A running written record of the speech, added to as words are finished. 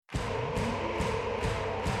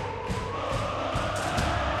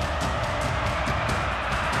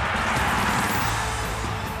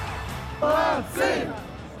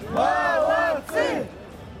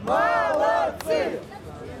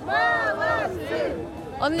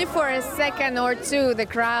Only for a second or two, the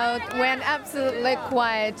crowd went absolutely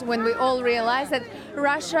quiet when we all realized that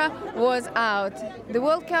Russia was out. The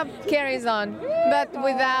World Cup carries on, but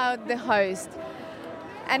without the host.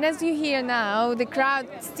 And as you hear now, the crowd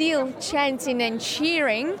still chanting and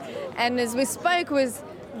cheering. And as we spoke with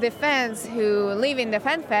the fans who live in the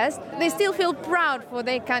Fan Fest, they still feel proud for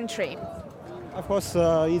their country. Of course,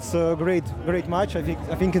 it's a great match. I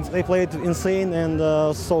think they played insane and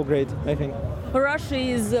so great, I think. Russia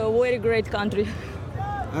is a very great country.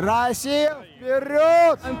 Россия,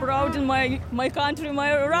 вперед! I'm proud in my country,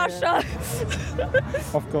 my Russia.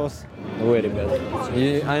 Of course. Very bad.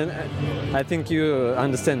 I think you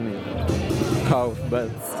understand me. How bad?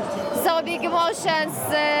 So big emotions,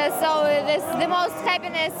 so this the most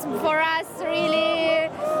happiness for us, really.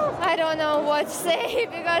 I don't know what to say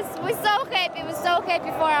because we're so happy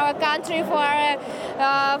for our country, for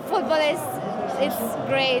our footballers. It's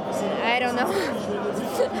great. I don't know.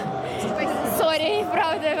 Sorry,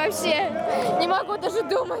 правда, вообще не могу даже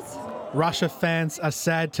думать. Russia fans are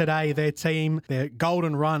sad today. Their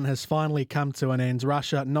golden run has finally come to an end.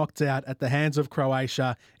 Russia knocked out at the hands of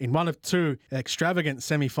Croatia in one of two extravagant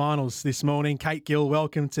semi-finals this morning. Kate Gill,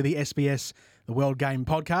 welcome to the SBS The World Game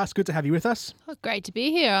podcast. Good to have you with us. Oh, great to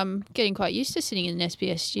be here. I'm getting quite used to sitting in an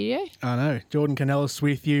SBS studio. I know. Jordan Canellis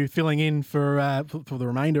with you, filling in for the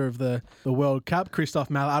remainder of the World Cup. Christophe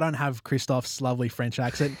Mallet. I don't have Christophe's lovely French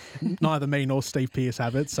accent. Neither me nor Steve Pearce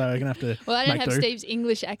have it, so we're going to have to Well, I don't make have do. Steve's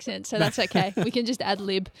English accent, so that's okay. We can just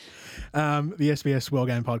ad-lib. The SBS World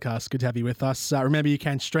Game podcast. Good to have you with us. Remember, you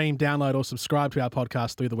can stream, download or subscribe to our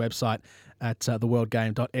podcast through the website at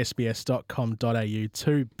theworldgame.sbs.com.au.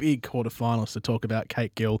 Two big quarterfinals to talk about,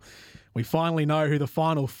 Kate Gill. We finally know who the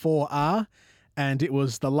final four are, and it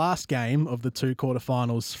was the last game of the two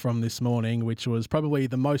quarterfinals from this morning, which was probably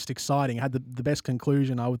the most exciting. It had the best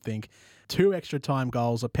conclusion, I would think. 2 extra time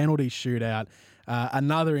goals, a penalty shootout,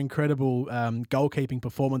 another incredible goalkeeping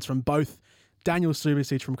performance from both Daniel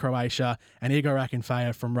Subasic from Croatia and Igor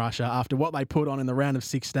Akinfeev from Russia after what they put on in the round of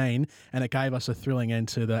 16, and it gave us a thrilling end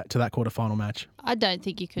to that quarterfinal match. I don't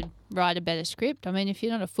think you could write a better script. I mean, if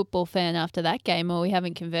you're not a football fan after that game or we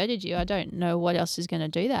haven't converted you, I don't know what else is going to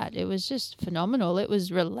do that. It was just phenomenal. It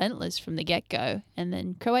was relentless from the get-go. And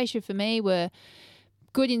then Croatia, for me, were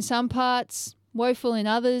good in some parts, woeful in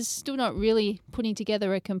others, still not really putting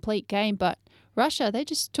together a complete game, but Russia, they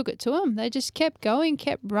just took it to them. They just kept going,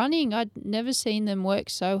 kept running. I'd never seen them work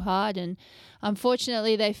so hard, and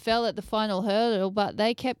unfortunately they fell at the final hurdle, but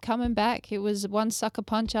they kept coming back. It was one sucker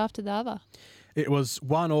punch after the other. It was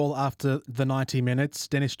 1-1 after the 90 minutes.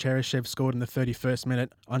 Denis Cheryshev scored in the 31st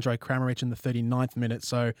minute, Andrei Kramaric in the 39th minute.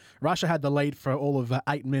 So Russia had the lead for all of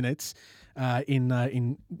 8 minutes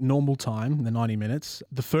in normal time, the 90 minutes.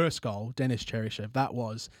 The first goal, Denis Cheryshev, that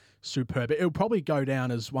was superb. It will probably go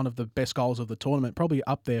down as one of the best goals of the tournament, probably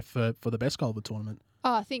up there for the best goal of the tournament.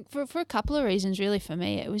 Oh, I think for a couple of reasons, really, for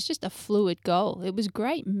me. It was just a fluid goal. It was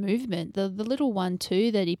great movement. The little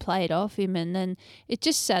 1-2 that he played off him, and then it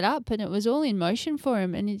just set up and it was all in motion for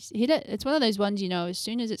him. And he's hit it. It's one of those ones, as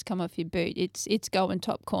soon as it's come off your boot, it's going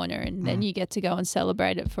top corner, and then you get to go and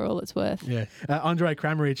celebrate it for all it's worth. Yeah. Andrei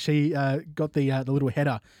Kramaric, he got the little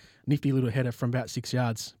header, nifty little header from about 6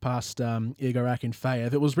 yards past Igor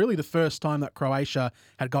Akinfeev. It was really the first time that Croatia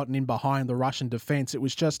had gotten in behind the Russian defence. It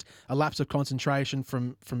was just a lapse of concentration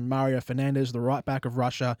from Mario Fernandes, the right back of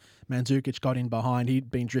Russia. Mandzukic got in behind.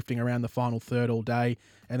 He'd been drifting around the final third all day.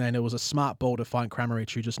 And then it was a smart ball to find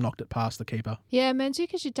Kramaric, who just knocked it past the keeper. Yeah,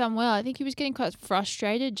 Mandzukic had done well. I think he was getting quite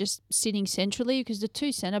frustrated just sitting centrally because the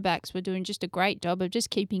two centre-backs were doing just a great job of just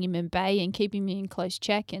keeping him in bay and keeping him in close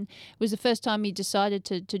check. And it was the first time he decided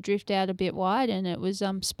to drift out a bit wide, and it was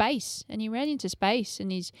space. And he ran into space, and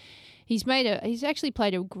he's actually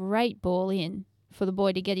played a great ball in for the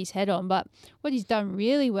boy to get his head on. But what he's done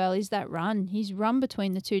really well is that run. He's run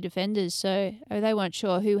between the two defenders, so they weren't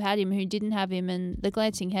sure who had him, who didn't have him, and the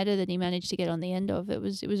glancing header that he managed to get on the end of, it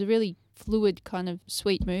was a really fluid kind of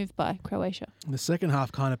sweet move by Croatia. The second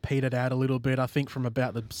half kind of petered out a little bit. I think from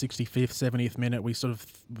about the 65th, 70th minute, we sort of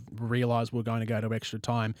realised we were going to go to extra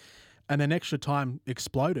time. And then extra time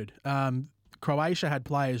exploded. Croatia had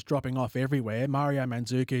players dropping off everywhere. Mario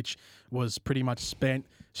Mandzukic was pretty much spent.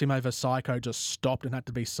 Šimo Vasajko just stopped and had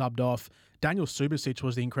to be subbed off. Daniel Subasic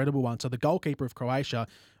was the incredible one. So the goalkeeper of Croatia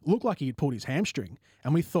looked like he had pulled his hamstring.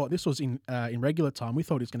 And we thought this was in regular time. We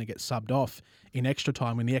thought he was going to get subbed off in extra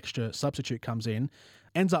time when the extra substitute comes in.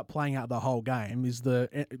 Ends up playing out the whole game.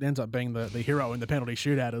 Ends up being the hero in the penalty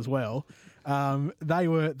shootout as well. They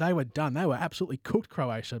were done. They were absolutely cooked,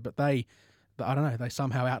 Croatia, but they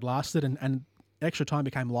somehow outlasted and extra time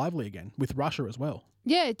became lively again with Russia as well.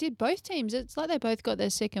 Yeah, it did. Both teams. It's like they both got their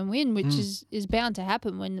second win, which is bound to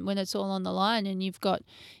happen when it's all on the line, and you got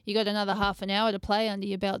another half an hour to play under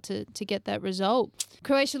your belt to get that result.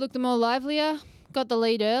 Croatia looked the more livelier. Got the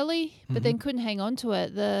lead early, but then couldn't hang on to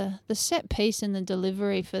it. The set piece and the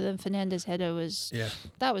delivery for the Fernandez header was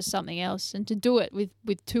something else. And to do it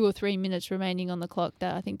with 2 or 3 minutes remaining on the clock,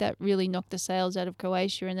 I think that really knocked the sails out of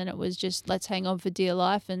Croatia. And then it was just let's hang on for dear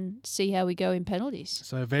life and see how we go in penalties.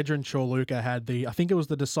 So Vedran Chorluka had I think it was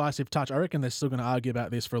the decisive touch. I reckon they're still going to argue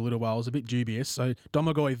about this for a little while. It was a bit dubious. So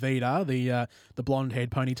Domagoj Vida, the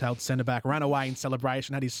blonde-haired ponytailed centre-back, ran away in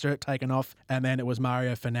celebration, had his shirt taken off, and then it was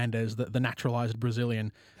Mario Fernandez, the naturalised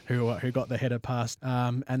Brazilian, who got the header past.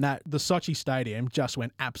 And the Sochi Stadium just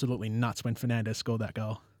went absolutely nuts when Fernandez scored that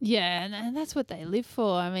goal. Yeah, and that's what they live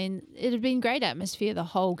for. I mean, it had been great atmosphere the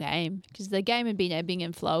whole game because the game had been ebbing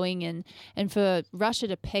and flowing, and for Russia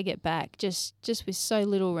to peg it back just with so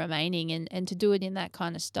little remaining and to do it in that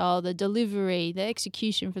kind of style, the delivery, the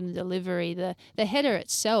execution from the delivery, the header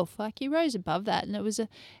itself, like he rose above that, and it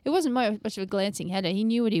wasn't much of a glancing header. He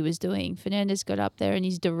knew what he was doing. Fernandez got up there and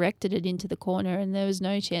he's directed it into the corner, and there was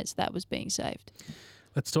no chance that was being saved.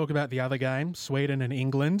 Let's talk about the other game, Sweden and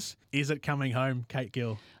England. Is it coming home, Kate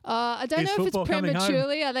Gill? I don't know if it's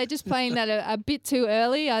prematurely. Are they just playing that a bit too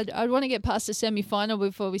early? I'd want to get past the semi-final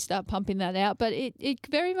before we start pumping that out, but it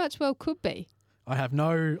very much well could be. I have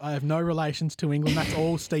no relations to England. That's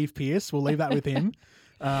all Steve Pearce. We'll leave that with him.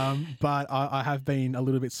 But I have been a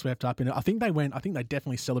little bit swept up in it. I think they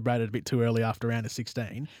definitely celebrated a bit too early after round of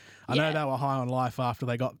 16. I know they were high on life after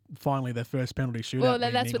they got finally their first penalty shootout. Well,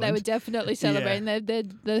 that's what they were definitely celebrating. Yeah.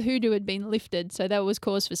 The hoodoo had been lifted, so that was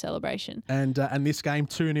cause for celebration. And this game,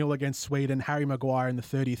 2-0 against Sweden. Harry Maguire in the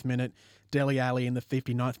 30th minute, Dele Alli in the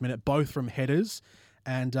 59th minute, both from headers.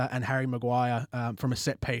 And Harry Maguire from a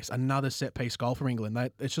set piece, another set piece goal for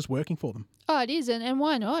England. It's just working for them. Oh, it is, and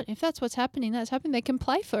why not? If that's what's happening, that's happening. They can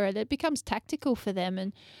play for it. It becomes tactical for them.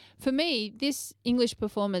 And for me, this English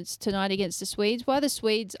performance tonight against the Swedes, while the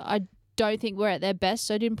Swedes, I don't think were at their best,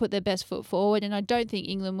 so didn't put their best foot forward, and I don't think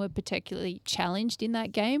England were particularly challenged in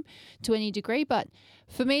that game to any degree. But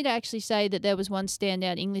for me to actually say that there was one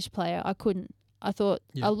standout English player, I couldn't. I thought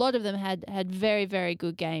a lot of them had very, very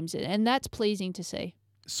good games, and that's pleasing to see.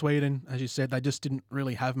 Sweden, as you said, they just didn't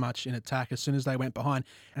really have much in attack as soon as they went behind.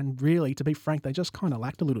 And really, to be frank, they just kind of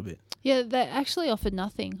lacked a little bit. Yeah, they actually offered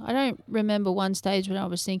nothing. I don't remember one stage when I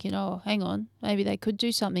was thinking, oh, hang on, maybe they could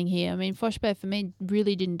do something here. I mean, Forsberg, for me,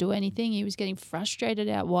 really didn't do anything. He was getting frustrated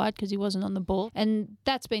out wide because he wasn't on the ball. And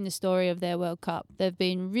that's been the story of their World Cup. They've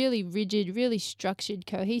been really rigid, really structured,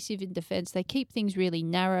 cohesive in defence. They keep things really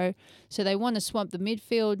narrow. So they want to swamp the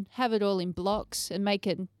midfield, have it all in blocks and make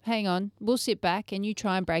it, hang on, we'll sit back and you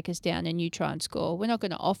try and break us down and you try and score. We're not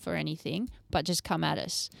going to offer anything, but just come at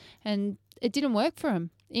us. And it didn't work for them.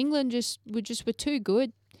 England were too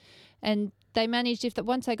good, and they managed,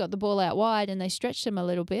 once they got the ball out wide and they stretched them a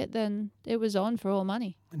little bit, then it was on for all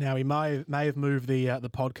money. Now, we may have moved the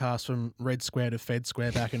podcast from Red Square to Fed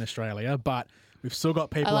Square back in Australia, but we've still got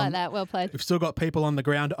people. I like that. Well played. We've still got people on the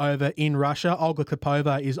ground over in Russia. Olga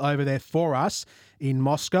Kopova is over there for us in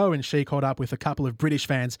Moscow, and she caught up with a couple of British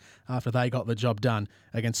fans after they got the job done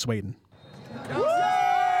against Sweden.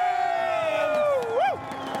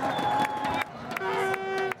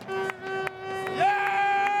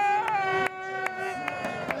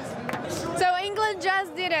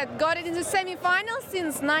 Got it into semi-finals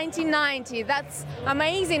since 1990. That's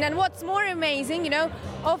amazing. And what's more amazing,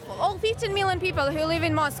 of all 15 million people who live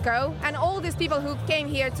in Moscow and all these people who came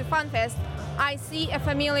here to FunFest, I see a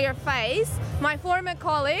familiar face. My former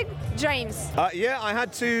colleague, James. I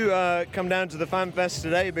had to come down to the FanFest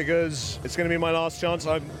today because it's going to be my last chance.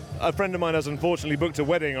 A friend of mine has unfortunately booked a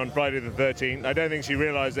wedding on Friday the 13th. I don't think she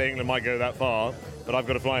realised that England might go that far, but I've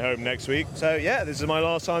got to fly home next week. So this is my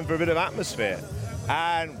last time for a bit of atmosphere.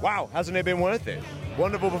 And wow, hasn't it been worth it?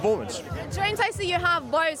 Wonderful performance. James, I see you have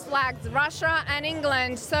both flags, Russia and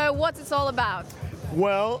England. So what's it all about?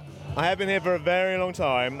 Well, I have been here for a very long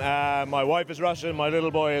time. My wife is Russian, my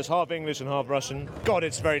little boy is half English and half Russian. God,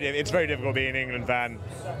 it's very difficult being an England fan.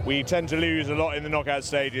 We tend to lose a lot in the knockout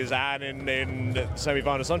stages and in the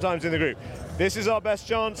semi-finals, sometimes in the group. This is our best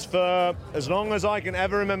chance for as long as I can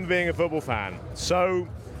ever remember being a football fan. So,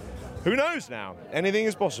 who knows now? Anything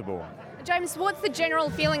is possible. James, what's the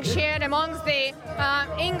general feeling shared amongst the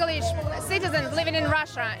English citizens living in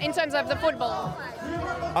Russia in terms of the football?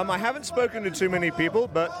 I haven't spoken to too many people,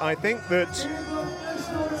 but I think that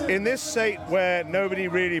in this state where nobody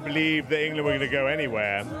really believed that England were going to go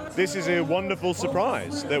anywhere, this is a wonderful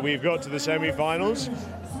surprise that we've got to the semi-finals.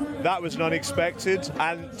 that was unexpected.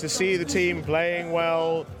 And to see the team playing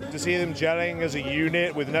well, to see them gelling as a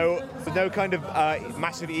unit with no kind of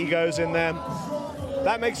massive egos in them,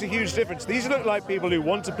 that makes a huge difference. These look like people who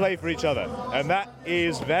want to play for each other, and that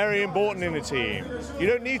is very important in a team. You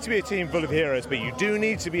don't need to be a team full of heroes, but you do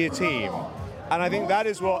need to be a team. And I think that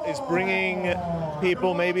is what is bringing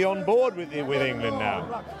people maybe on board with England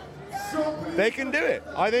now. They can do it.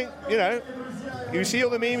 I think, you see all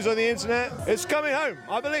the memes on the internet. It's coming home.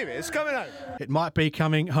 I believe it. It's coming home. It might be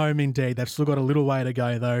coming home indeed. They've still got a little way to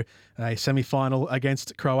go, though. A semi-final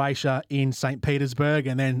against Croatia in St. Petersburg.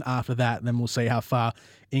 And then after that, then we'll see how far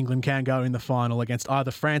England can go in the final against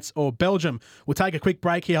either France or Belgium. We'll take a quick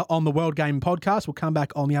break here on the World Game podcast. We'll come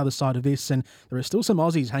back on the other side of this. And there are still some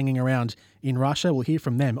Aussies hanging around in Russia. We'll hear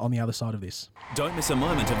from them on the other side of this. Don't miss a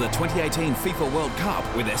moment of the 2018 FIFA World Cup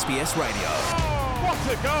with SBS Radio. What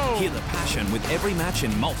a goal! Hear the passion with every match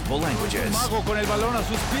in multiple languages. Mago con el balón a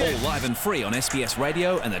sus pies. All live and free on SBS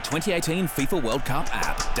Radio and the 2018 FIFA World Cup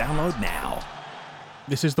app. Download now.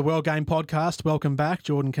 This is the World Game podcast. Welcome back.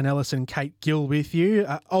 Jordan Canellis and Kate Gill with you.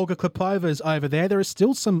 Olga Klipova's over there. There are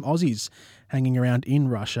still some Aussies hanging around in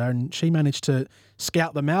Russia, and she managed to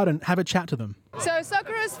scout them out and have a chat to them. So,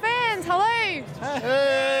 Socceroos fans, hello!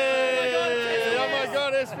 Hey! Oh my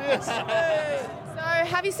God, SBS! So,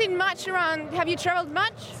 have you seen much around? Have you travelled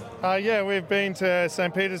much? Yeah, we've been to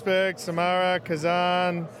St. Petersburg, Samara,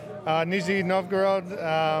 Kazan, Nizhny Novgorod,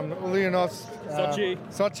 Ulyanovsk,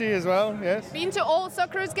 Sochi as well, yes. Been to all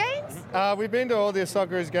Socceroos games? We've been to all the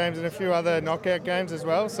Socceroos games and a few other knockout games as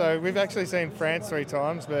well. So we've actually seen France 3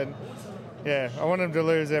 times, but yeah, I want them to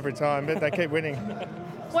lose every time, but they keep winning.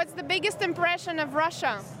 What's the biggest impression of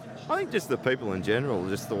Russia? I think just the people in general,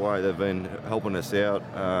 just the way they've been helping us out,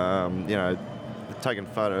 taking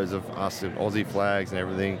photos of us and Aussie flags and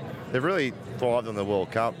everything. They've really thrived on the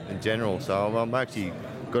World Cup in general, so I'm actually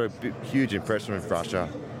got a huge impression of Russia.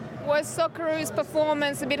 Was Socceroos'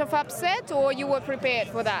 performance a bit of upset, or you were prepared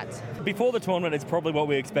for that? Before the tournament, it's probably what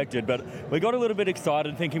we expected, but we got a little bit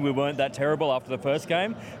excited thinking we weren't that terrible after the first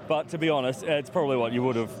game. But to be honest, it's probably what you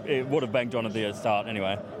would have banked on at the start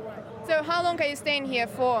anyway. So how long are you staying here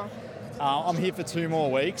for? I'm here for 2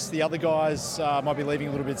 more weeks. The other guys might be leaving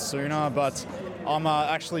a little bit sooner, but I'm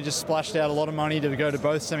actually just splashed out a lot of money to go to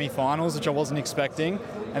both semi-finals, which I wasn't expecting.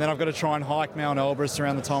 And then I've got to try and hike Mount Elbrus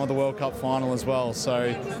around the time of the World Cup final as well.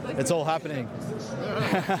 So it's all happening.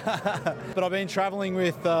 But I've been travelling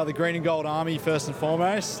with the Green and Gold Army first and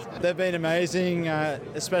foremost. They've been amazing,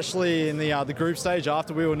 especially in the group stage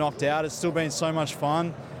after we were knocked out. It's still been so much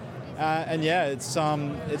fun. And yeah, it's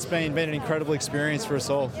been an incredible experience for us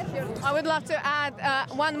all. I would love to add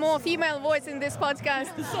one more female voice in this podcast.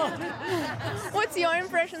 What's your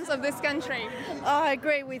impressions of this country? I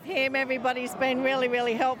agree with him. Everybody's been really,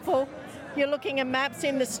 really helpful. You're looking at maps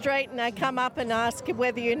in the street and they come up and ask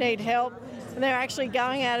whether you need help. And they're actually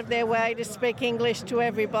going out of their way to speak English to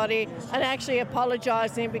everybody and actually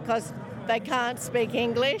apologising because they can't speak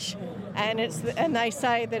English. And they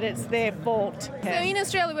say that it's their fault. So in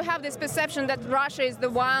Australia we have this perception that Russia is the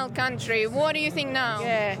wild country. What do you think now?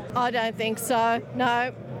 Yeah, I don't think so.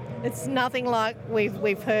 No, it's nothing like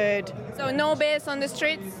we've heard. So no bears on the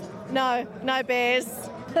streets? No bears.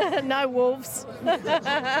 No wolves.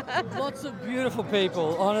 Lots of beautiful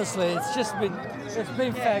people, honestly. It's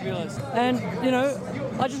been fabulous. And,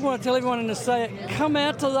 I just want to tell everyone to say, come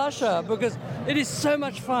out to Russia because it is so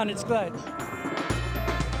much fun. It's great.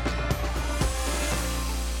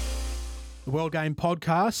 The World Game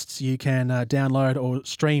podcasts, you can download or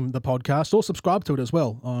stream the podcast or subscribe to it as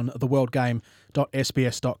well on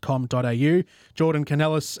theworldgame.sbs.com.au. Jordan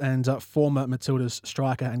Canellis and former Matildas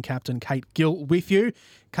striker and captain Kate Gill with you.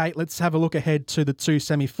 Kate, let's have a look ahead to the 2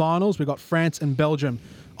 semi-finals. We've got France and Belgium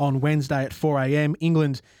on Wednesday at 4 a.m,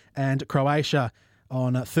 England and Croatia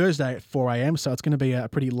on Thursday at 4 a.m, so it's going to be a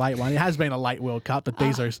pretty late one. It has been a late World Cup, but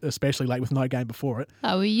these are especially late with no game before it.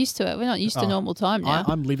 Oh, we're used to it. We're not used to normal time now.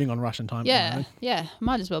 I'm living on Russian time. Yeah,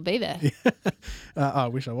 might as well be there. I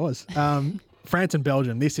wish I was. France and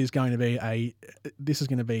Belgium, this is going to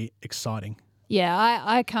be exciting. Yeah,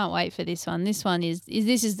 I can't wait for this one. This one is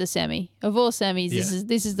the semi. Of all semis,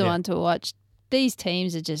 this is the one to watch. These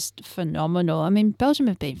teams are just phenomenal. I mean, Belgium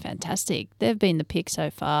have been fantastic. They've been the pick so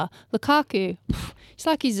far. Lukaku, it's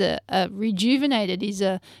like he's a rejuvenated. He's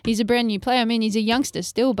a brand new player. I mean, he's a youngster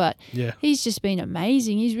still, but he's just been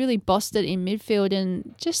amazing. He's really bossed it in midfield,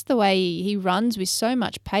 and just the way he runs with so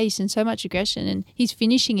much pace and so much aggression, and he's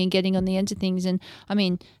finishing and getting on the end of things. And I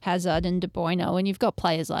mean, Hazard and De Bruyne, when you've got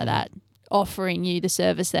players like that offering you the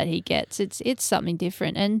service that he gets, it's something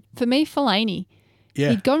different. And for me, Fellaini,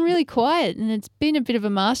 Yeah. He'd gone really quiet, and it's been a bit of a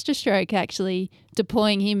masterstroke actually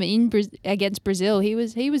deploying him against Brazil. He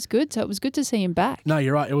was good, so it was good to see him back. No,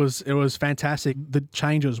 you're right. It was fantastic. The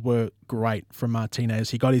changes were great from Martinez.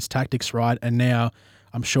 He got his tactics right, and now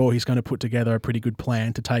I'm sure he's going to put together a pretty good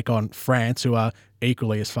plan to take on France, who are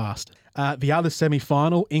equally as fast. The other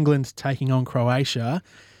semi-final, England taking on Croatia.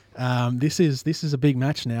 This is a big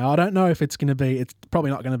match now. I don't know if it's going to be. It's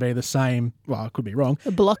probably not going to be the same. Well, I could be wrong.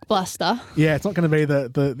 A blockbuster. Yeah, it's not going to be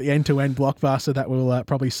the end-to-end blockbuster that we'll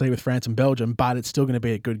probably see with France and Belgium, but it's still going to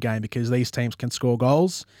be a good game because these teams can score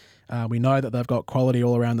goals. We know that they've got quality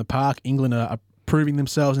all around the park. England are proving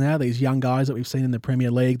themselves now. These young guys that we've seen in the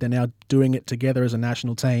Premier League, they're now doing it together as a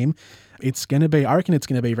national team. I reckon it's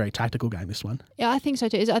going to be a very tactical game, this one. Yeah, I think so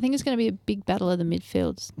too. I think it's going to be a big battle of the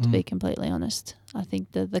midfields, to be completely honest. I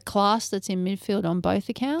think the class that's in midfield on both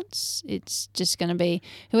accounts, it's just going to be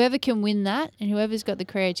whoever can win that and whoever's got the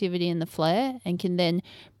creativity and the flair and can then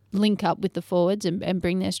link up with the forwards and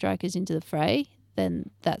bring their strikers into the fray, then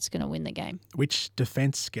that's going to win the game. Which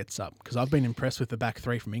defence gets up? Because I've been impressed with the back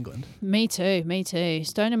three from England. Me too.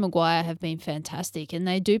 Stone and Maguire have been fantastic, and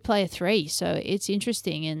they do play a three, so it's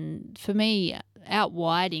interesting. And for me, out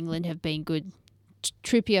wide, England have been good.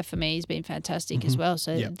 Trippier for me has been fantastic as well.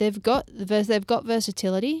 So they've got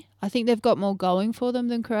versatility. I think they've got more going for them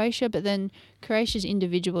than Croatia. But then Croatia's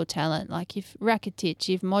individual talent, like if Rakitic,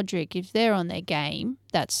 if Modric, if they're on their game,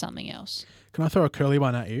 that's something else. Can I throw a curly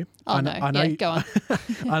one at you? I know go on.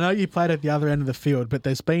 I know you played at the other end of the field, but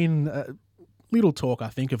there's been little talk, I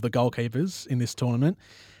think, of the goalkeepers in this tournament.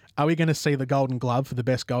 Are we going to see the Golden Glove for the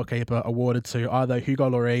best goalkeeper awarded to either Hugo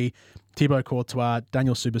Lloris, Thibaut Courtois,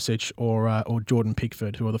 Daniel Subasic, or Jordan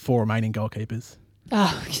Pickford, who are the four remaining goalkeepers?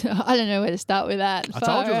 Oh, I don't know where to start with that. I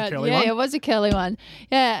told you it was a curly one. Yeah, it was a curly one.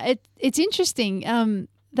 Yeah, it's interesting.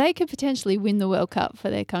 They could potentially win the World Cup for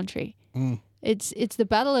their country. It's the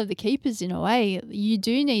battle of the keepers in a way. You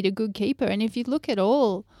do need a good keeper, and if you look at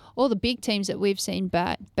all the big teams that we've seen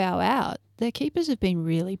bow out, their keepers have been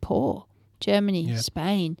really poor. Germany,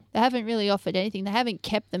 Spain, they haven't really offered anything. They haven't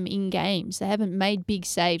kept them in games. They haven't made big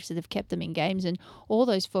saves that have kept them in games, and all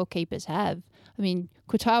those four keepers have. I mean,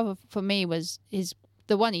 Courtois for me is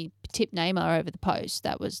the one he tipped Neymar over the post.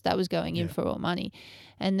 That was going in for all money,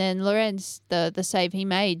 and then Lorenz, the save he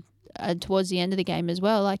made towards the end of the game as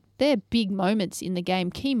well. Like, they're big moments in the game,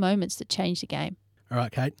 key moments that change the game. All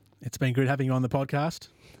right, Kate, it's been good having you on the podcast.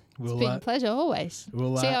 It's been a pleasure, always.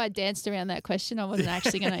 See how I danced around that question? I wasn't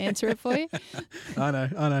actually going to answer it for you. I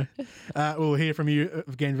know. We'll hear from you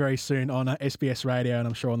again very soon on SBS Radio, and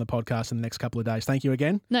I'm sure on the podcast in the next couple of days. Thank you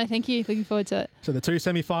again. No, thank you. Looking forward to it. So the two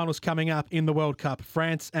semi-finals coming up in the World Cup,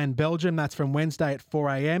 France and Belgium. That's from Wednesday at 4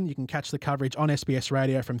 a.m. You can catch the coverage on SBS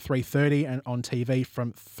Radio from 3:30 and on TV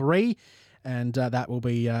from 3. And that will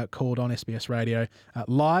be called on SBS Radio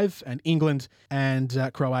live. And England and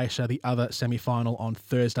Croatia, the other semi-final on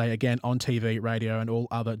Thursday, again on TV, radio and all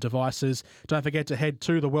other devices. Don't forget to head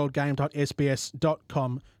to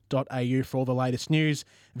theworldgame.sbs.com.au for all the latest news,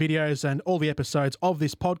 videos and all the episodes of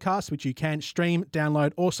this podcast, which you can stream,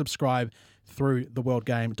 download or subscribe through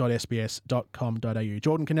theworldgame.sbs.com.au.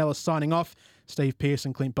 Jordan Canellis signing off. Steve Pearce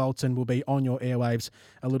and Clint Bolton will be on your airwaves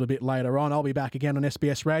a little bit later on. I'll be back again on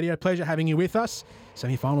SBS Radio. Pleasure having you with us.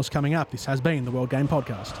 Semi-finals coming up. This has been the World Game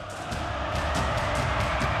Podcast.